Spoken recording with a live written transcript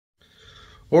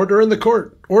Order in the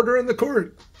court! Order in the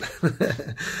court!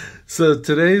 So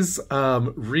today's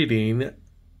reading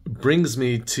brings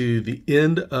me to the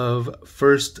end of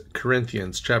 1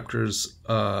 Corinthians, chapters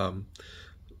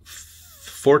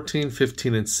 14,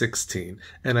 15, and 16.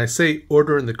 And I say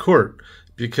order in the court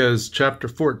because chapter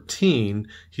 14,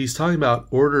 he's talking about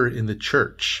order in the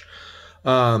church.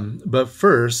 But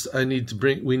first,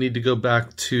 we need to go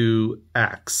back to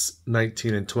Acts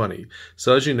 19 and 20.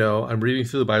 So as you know, I'm reading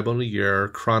through the Bible in a year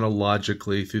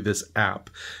chronologically through this app.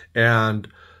 And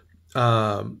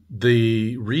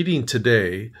the reading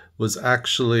today was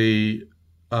actually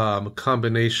a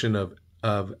combination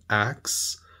of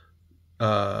Acts,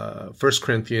 1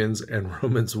 Corinthians, and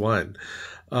Romans 1.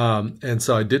 And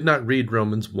so I did not read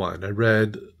Romans 1. I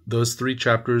read those 3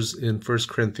 chapters in 1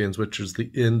 Corinthians, which is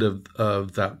the end of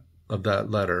that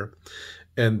letter,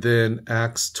 and then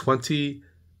Acts 20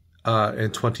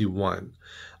 and 21.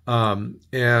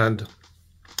 And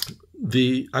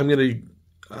I'm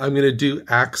gonna do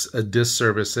Acts a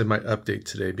disservice in my update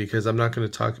today because I'm not going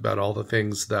to talk about all the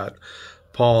things that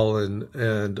Paul and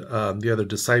the other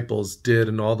disciples did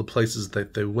and all the places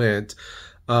that they went.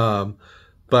 But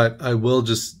I will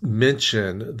just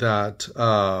mention that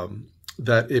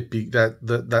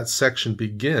that section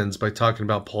begins by talking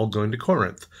about Paul going to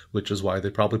Corinth, which is why they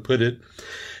probably put it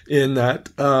in that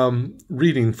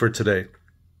reading for today.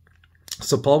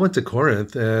 So Paul went to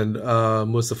Corinth and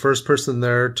was the first person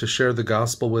there to share the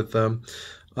gospel with them.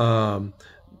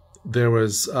 There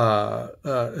was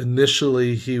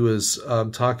initially he was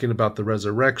talking about the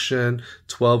resurrection.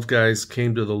 12 guys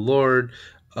came to the Lord.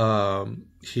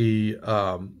 They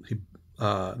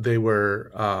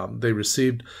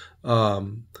received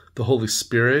the Holy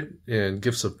Spirit and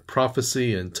gifts of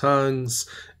prophecy and tongues.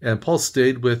 And Paul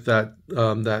stayed with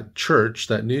that church,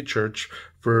 that new church,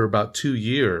 for about 2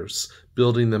 years,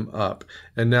 building them up.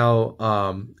 And now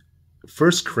 1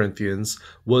 Corinthians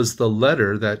was the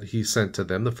letter that he sent to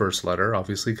them, the first letter,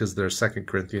 obviously, because there's 2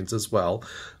 Corinthians as well.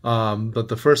 But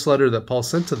the first letter that Paul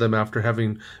sent to them after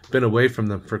having been away from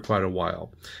them for quite a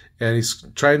while. And he's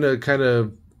trying to kind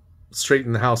of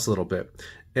straighten the house a little bit.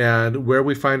 And where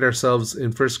we find ourselves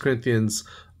in 1 Corinthians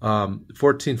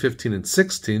 14, 15, and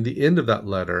 16, the end of that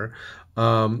letter,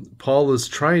 Paul is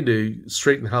trying to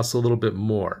straighten the house a little bit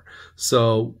more.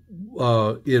 So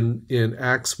in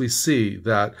Acts, we see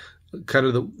that kind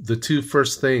of the 2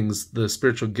 first things, the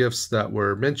spiritual gifts that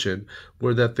were mentioned,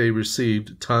 were that they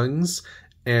received tongues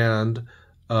and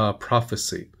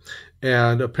prophecy.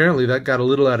 And apparently that got a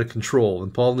little out of control,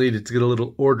 and Paul needed to get a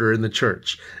little order in the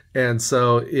church. And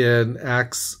so in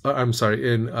 1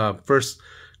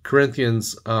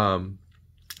 Corinthians,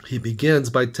 he begins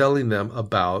by telling them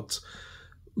about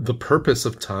the purpose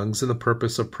of tongues and the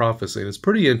purpose of prophecy. And it's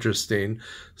pretty interesting.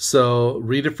 So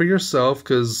read it for yourself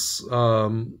because, there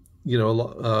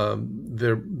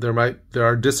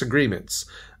are disagreements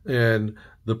in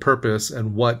the purpose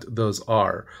and what those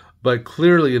are. But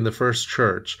clearly in the first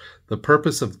church, the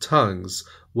purpose of tongues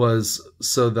was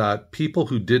so that people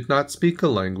who did not speak a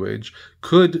language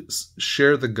could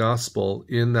share the gospel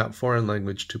in that foreign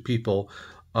language to people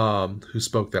who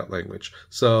spoke that language.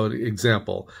 So,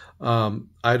 example,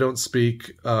 I don't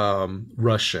speak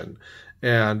Russian,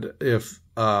 and if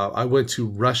I went to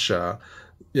Russia,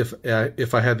 if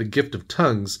I had the gift of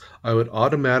tongues, I would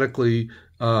automatically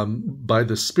by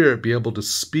the Spirit be able to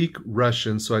speak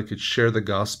Russian so I could share the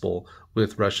gospel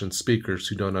with Russian speakers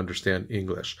who don't understand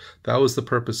English. That was the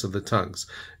purpose of the tongues.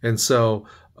 And so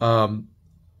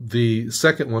the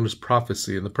second one was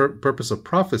prophecy. And the purpose of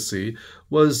prophecy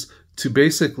was to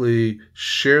basically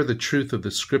share the truth of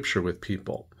the scripture with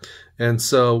people. And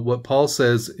so what Paul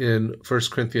says in 1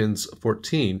 Corinthians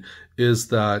 14 is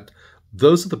that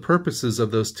those are the purposes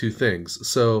of those 2 things.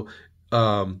 So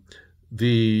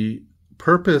the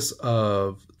purpose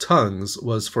of tongues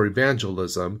was for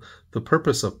evangelism. The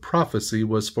purpose of prophecy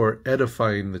was for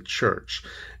edifying the church.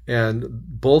 And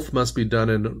both must be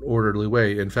done in an orderly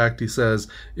way. In fact, he says,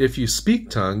 if you speak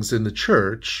tongues in the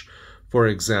church, for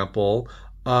example,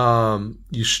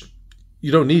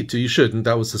 you don't need to, you shouldn't.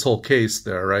 That was his whole case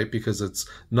there, right? Because it's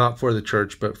not for the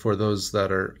church, but for those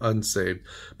that are unsaved.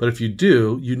 But if you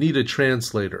do, you need a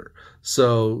translator.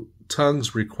 So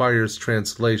tongues requires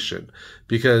translation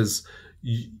because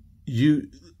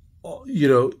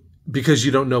because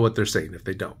you don't know what they're saying if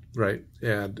they don't, right?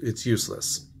 And it's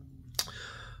useless.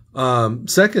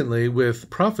 Secondly,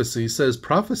 with prophecy, he says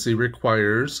prophecy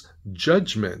requires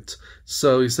judgment.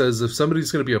 So he says if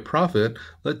somebody's going to be a prophet,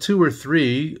 let 2 or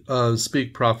 3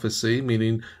 speak prophecy,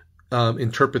 meaning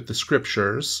interpret the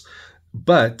scriptures,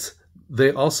 but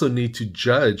they also need to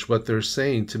judge what they're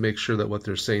saying to make sure that what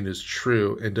they're saying is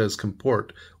true and does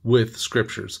comport with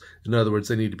scriptures. In other words,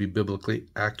 they need to be biblically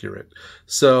accurate.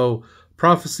 So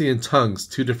prophecy and tongues,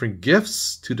 two different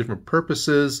gifts, two different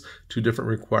purposes, two different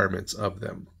requirements of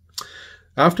them.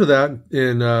 After that,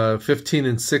 in 15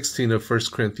 and 16 of 1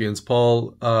 Corinthians,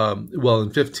 in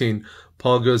 15,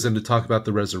 Paul goes in to talk about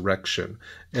the resurrection.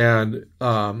 And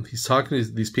he's talking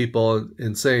to these people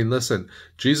and saying, listen,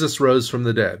 Jesus rose from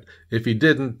the dead. If he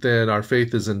didn't, then our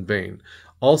faith is in vain.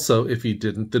 Also, if he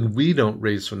didn't, then we don't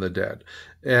raise from the dead.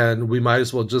 And we might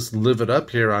as well just live it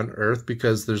up here on earth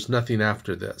because there's nothing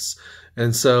after this.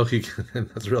 And so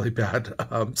that's a really bad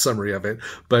summary of it,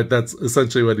 but that's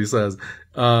essentially what he says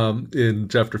in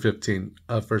chapter 15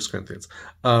 of 1 Corinthians.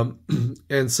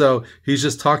 And so he's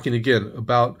just talking again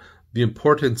about the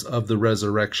importance of the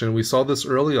resurrection. We saw this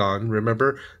early on.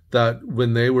 Remember that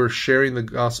when they were sharing the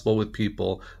gospel with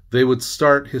people, they would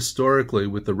start historically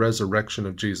with the resurrection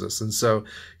of Jesus. And so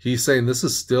he's saying this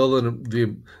is still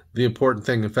the important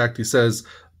thing. In fact, he says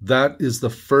that is the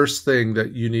first thing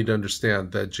that you need to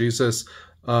understand, that Jesus,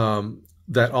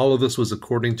 that all of this was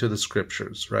according to the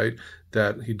scriptures, right?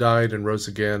 That he died and rose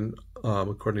again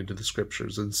according to the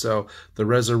scriptures. And so the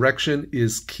resurrection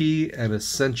is key and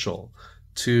essential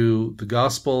to the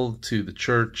gospel, to the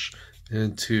church,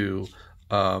 and to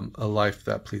a life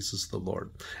that pleases the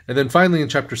Lord. And then finally in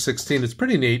chapter 16, it's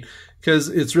pretty neat because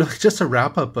it's really just a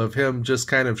wrap up of him just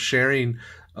kind of sharing,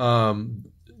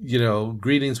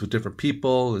 greetings with different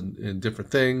people and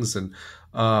different things. And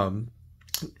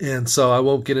so I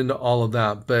won't get into all of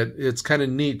that, but it's kind of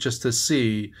neat just to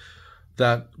see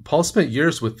that Paul spent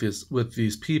years with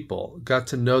these people, got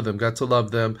to know them, got to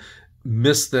love them,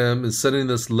 miss them, and sending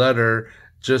this letter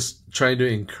just trying to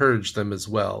encourage them as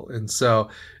well. And so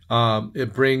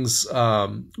it brings,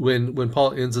 when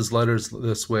Paul ends his letters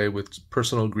this way with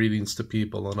personal greetings to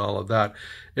people and all of that,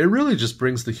 it really just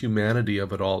brings the humanity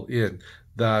of it all in,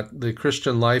 that the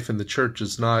Christian life in the church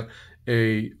is not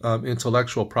a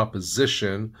intellectual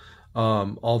proposition,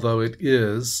 although it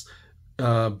is,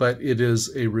 but it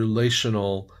is a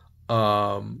relational,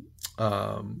 it's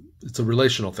a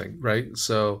relational thing, right?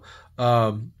 So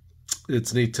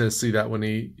it's neat to see that when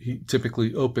he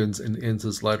typically opens and ends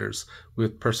his letters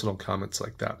with personal comments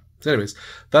like that. So anyways,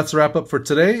 that's a wrap up for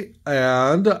today.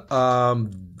 And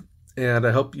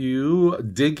I hope you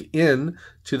dig in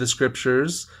to the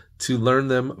scriptures to learn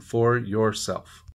them for yourself.